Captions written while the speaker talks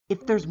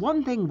If there's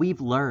one thing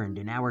we've learned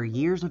in our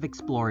years of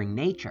exploring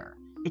nature,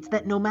 it's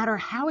that no matter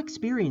how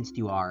experienced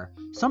you are,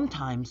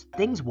 sometimes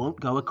things won't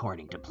go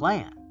according to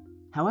plan.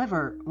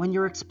 However, when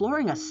you're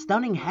exploring a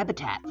stunning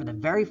habitat for the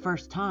very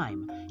first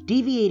time,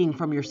 deviating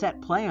from your set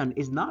plan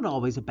is not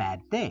always a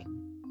bad thing.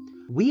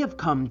 We have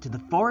come to the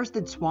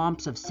forested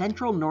swamps of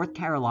central North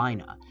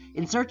Carolina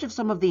in search of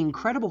some of the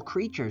incredible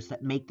creatures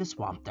that make the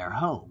swamp their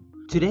home.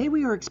 Today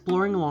we are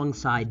exploring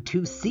alongside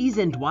two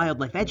seasoned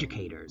wildlife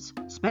educators,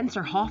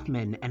 Spencer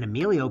Hoffman and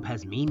Emilio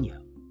Pazmiño.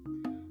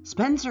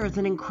 Spencer is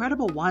an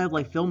incredible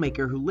wildlife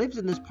filmmaker who lives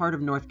in this part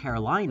of North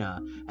Carolina,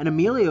 and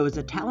Emilio is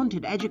a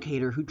talented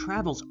educator who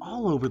travels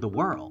all over the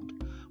world.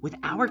 With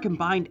our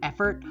combined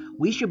effort,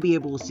 we should be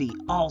able to see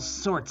all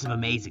sorts of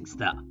amazing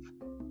stuff.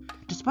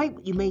 Despite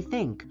what you may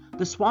think,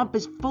 the swamp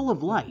is full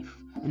of life,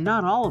 and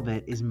not all of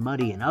it is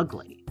muddy and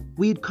ugly.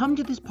 We had come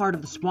to this part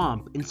of the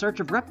swamp in search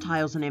of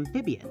reptiles and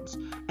amphibians,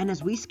 and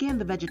as we scanned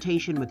the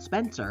vegetation with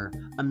Spencer,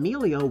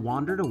 Emilio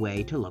wandered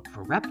away to look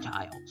for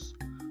reptiles.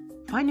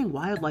 Finding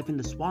wildlife in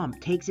the swamp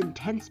takes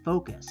intense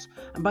focus,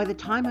 and by the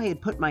time I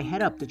had put my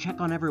head up to check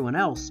on everyone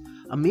else,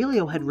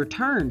 Emilio had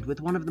returned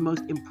with one of the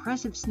most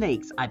impressive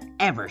snakes I've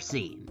ever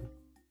seen.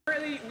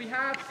 Currently, we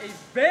have a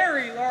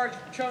very large,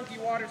 chunky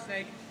water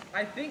snake.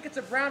 I think it's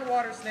a brown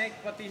water snake,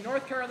 but the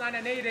North Carolina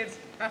natives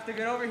have to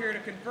get over here to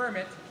confirm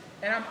it.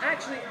 And I'm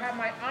actually have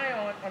my eye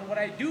on what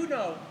I do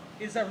know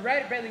is a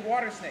red-bellied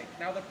water snake.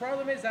 Now the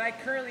problem is that I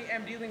currently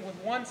am dealing with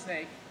one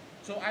snake,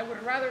 so I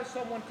would rather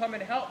someone come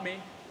and help me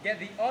get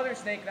the other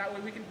snake, that way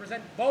we can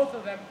present both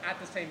of them at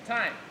the same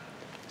time.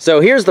 So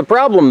here's the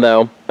problem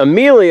though,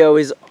 Emilio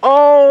is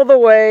all the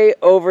way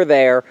over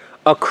there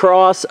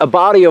across a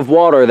body of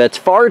water that's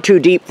far too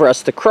deep for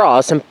us to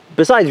cross, and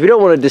besides we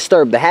don't want to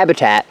disturb the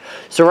habitat,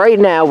 so right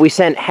now we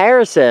sent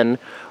Harrison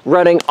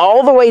running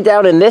all the way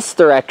down in this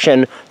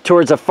direction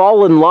towards a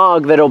fallen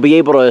log that'll be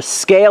able to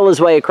scale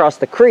his way across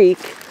the creek,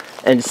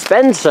 and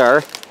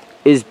Spencer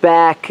is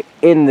back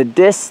in the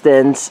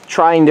distance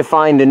trying to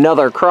find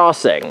another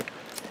crossing.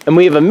 And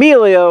we have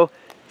Emilio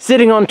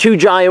sitting on two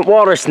giant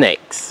water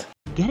snakes.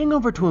 Getting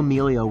over to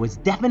Emilio was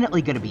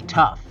definitely going to be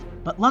tough,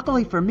 but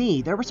luckily for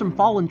me, there were some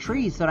fallen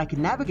trees that I could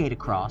navigate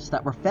across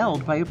that were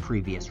felled by a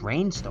previous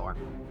rainstorm.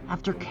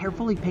 After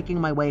carefully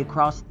picking my way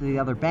across to the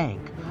other bank,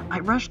 I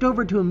rushed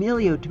over to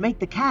Emilio to make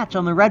the catch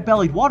on the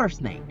red-bellied water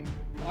snake.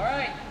 All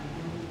right,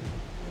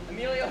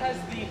 Emilio has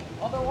the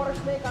other water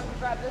snake. I'm gonna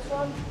grab this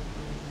one.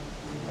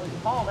 Oh,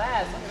 he's calm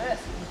as, look at this.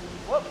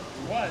 Whoop.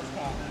 Was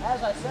calm.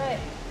 As I say.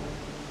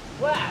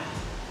 Wow,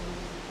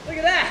 look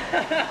at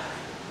that.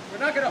 We're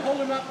not gonna hold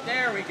him up.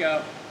 There we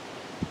go.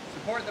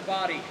 Support the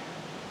body.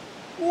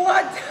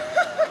 What?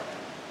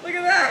 Look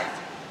at that.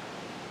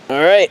 All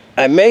right,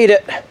 I made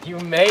it. You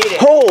made it.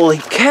 Holy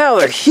cow,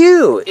 they're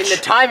huge. In the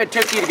time it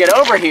took you to get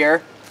over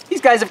here, these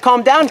guys have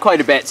calmed down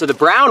quite a bit. So the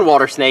brown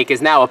water snake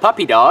is now a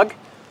puppy dog.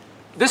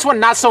 This one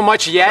not so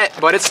much yet,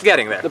 but it's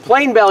getting there. The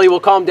plain belly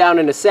will calm down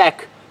in a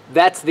sec.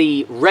 That's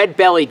the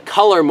red-bellied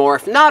color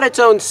morph, not its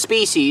own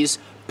species,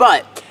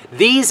 but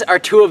these are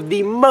two of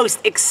the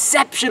most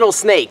exceptional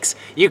snakes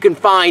you can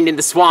find in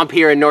the swamp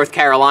here in North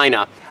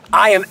Carolina.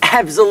 I am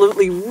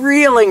absolutely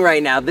reeling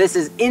right now. This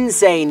is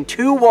insane.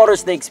 Two water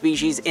snake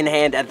species in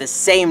hand at the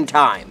same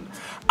time.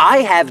 I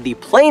have the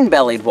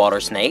plain-bellied water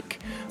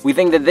snake. We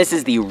think that this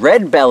is the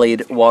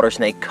red-bellied water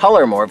snake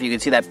color morph. You can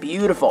see that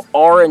beautiful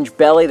orange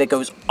belly that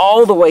goes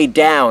all the way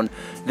down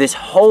this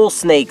whole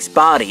snake's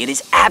body. It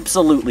is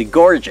absolutely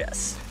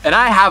gorgeous. And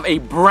I have a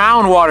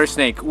brown water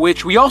snake,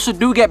 which we also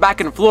do get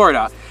back in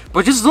Florida.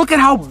 But just look at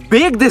how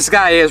big this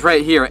guy is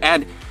right here.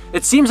 And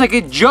it seems like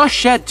it just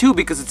shed too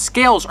because its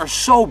scales are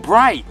so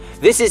bright.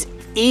 This is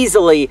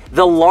easily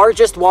the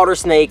largest water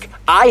snake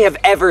I have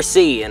ever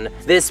seen.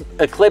 This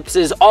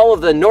eclipses all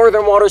of the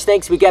northern water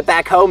snakes we get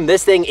back home.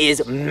 This thing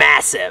is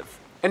massive.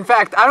 In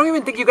fact, I don't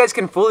even think you guys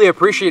can fully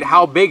appreciate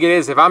how big it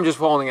is if I'm just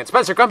holding it.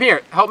 Spencer, come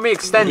here. Help me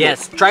extend it.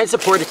 Yes, try and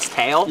support its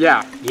tail.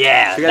 Yeah.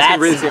 Yeah, So you guys can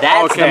really see it.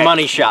 that's Okay. the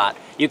money shot.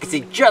 You can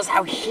see just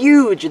how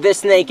huge this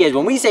snake is.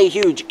 When we say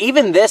huge,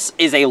 even this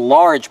is a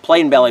large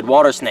plain-bellied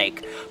water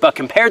snake. But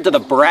compared to the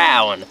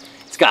brown,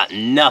 it's got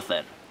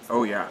nothing.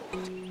 Oh yeah.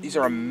 These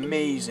are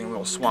amazing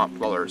little swamp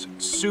dwellers.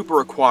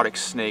 Super aquatic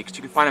snakes.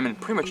 You can find them in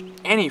pretty much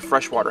any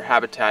freshwater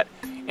habitat.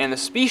 And the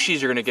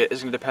species you're gonna get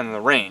is gonna depend on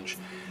the range.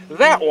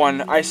 That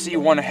one, I see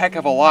one heck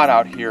of a lot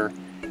out here.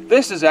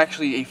 This is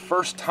actually a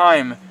first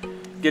time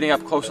getting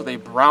up close with a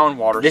brown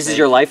water snake. This is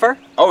your lifer?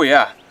 Oh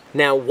yeah.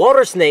 Now,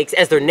 water snakes,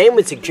 as their name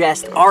would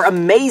suggest, are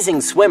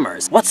amazing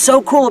swimmers. What's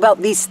so cool about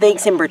these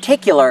snakes in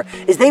particular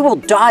is they will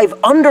dive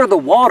under the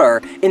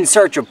water in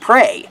search of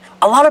prey.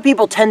 A lot of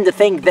people tend to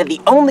think that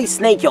the only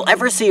snake you'll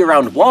ever see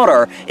around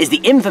water is the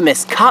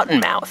infamous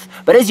cottonmouth.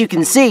 But as you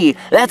can see,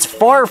 that's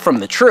far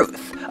from the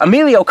truth.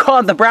 Emilio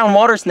caught the brown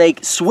water snake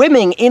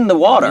swimming in the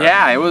water.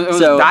 Yeah, it was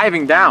So,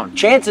 diving down.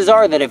 Chances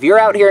are that if you're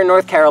out here in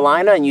North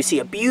Carolina and you see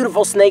a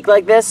beautiful snake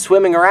like this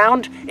swimming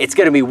around, it's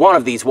gonna be one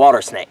of these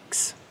water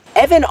snakes.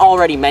 Evan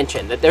already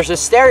mentioned that there's a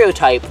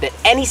stereotype that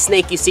any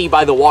snake you see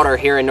by the water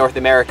here in North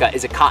America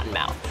is a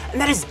cottonmouth, and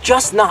that is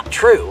just not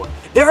true.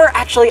 There are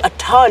actually a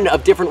ton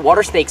of different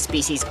water snake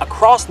species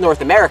across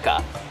North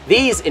America.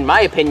 These, in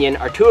my opinion,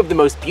 are two of the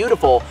most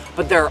beautiful,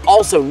 but there are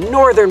also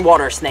northern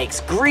water snakes,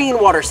 green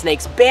water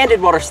snakes,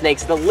 banded water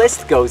snakes, the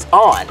list goes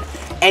on.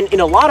 And in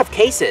a lot of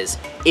cases,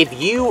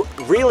 if you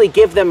really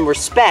give them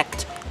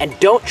respect and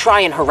don't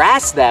try and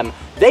harass them,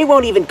 they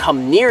won't even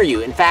come near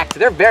you. In fact,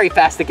 they're very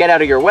fast to get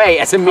out of your way,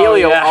 as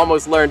Emilio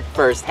almost learned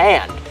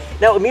firsthand.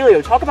 Now,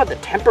 Emilio, talk about the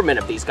temperament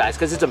of these guys,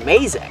 because it's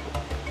amazing.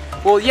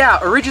 Well, yeah,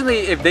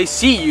 originally if they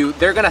see you,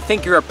 they're gonna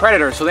think you're a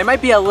predator, so they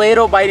might be a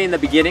little bitey in the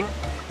beginning.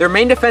 Their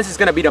main defense is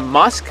gonna be to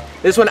musk.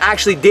 This one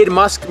actually did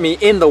musk me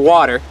in the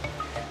water,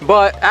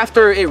 but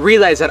after it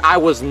realized that I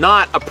was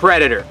not a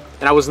predator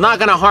and I was not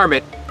gonna harm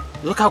it,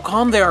 look how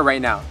calm they are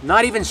right now,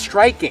 not even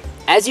striking.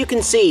 As you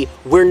can see,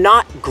 we're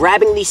not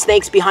grabbing these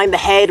snakes behind the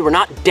head, we're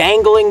not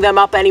dangling them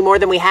up any more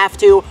than we have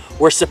to,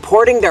 we're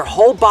supporting their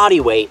whole body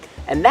weight,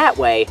 and that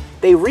way,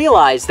 they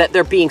realize that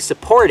they're being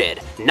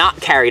supported, not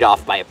carried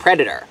off by a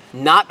predator.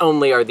 Not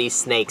only are these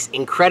snakes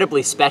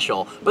incredibly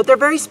special, but they're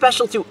very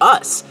special to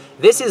us.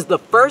 This is the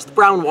first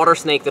brown water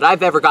snake that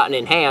I've ever gotten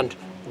in hand.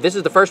 This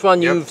is the first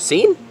one you've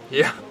seen?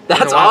 Yeah.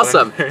 That's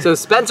awesome. So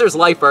Spencer's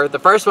lifer, the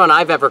first one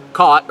I've ever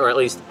caught, or at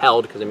least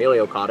held, because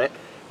Emilio caught it.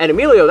 And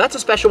Emilio, that's a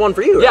special one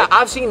for you, right? Yeah,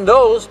 I've seen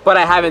those, but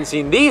I haven't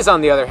seen these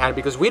on the other hand,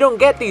 because we don't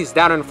get these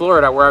down in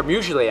Florida where I'm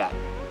usually at.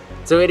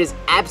 So it is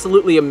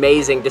absolutely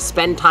amazing to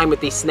spend time with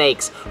these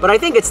snakes, but I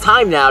think it's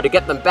time now to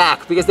get them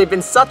back because they've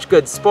been such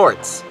good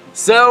sports.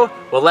 So,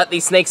 we'll let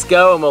these snakes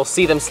go and we'll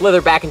see them slither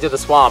back into the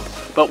swamp.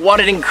 But what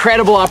an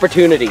incredible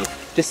opportunity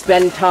to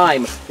spend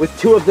time with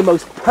two of the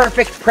most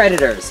perfect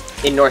predators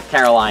in North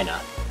Carolina.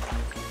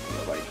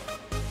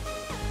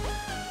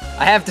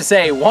 I have to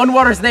say, one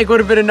water snake would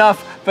have been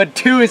enough, but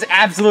two is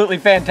absolutely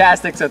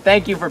fantastic. So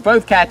thank you for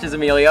both catches,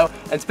 Emilio.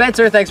 And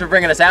Spencer, thanks for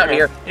bringing us out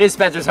here. It is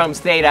Spencer's home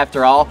state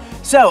after all.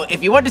 So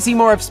if you want to see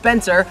more of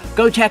Spencer,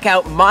 go check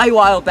out My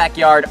Wild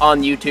Backyard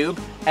on YouTube.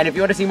 And if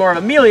you want to see more of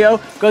Emilio,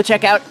 go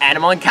check out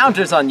Animal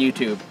Encounters on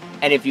YouTube.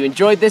 And if you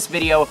enjoyed this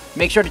video,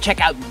 make sure to check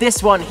out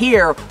this one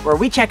here, where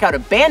we check out a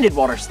banded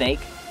water snake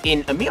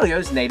in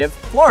Emilio's native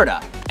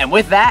Florida. And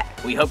with that,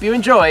 we hope you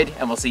enjoyed,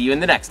 and we'll see you in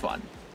the next one.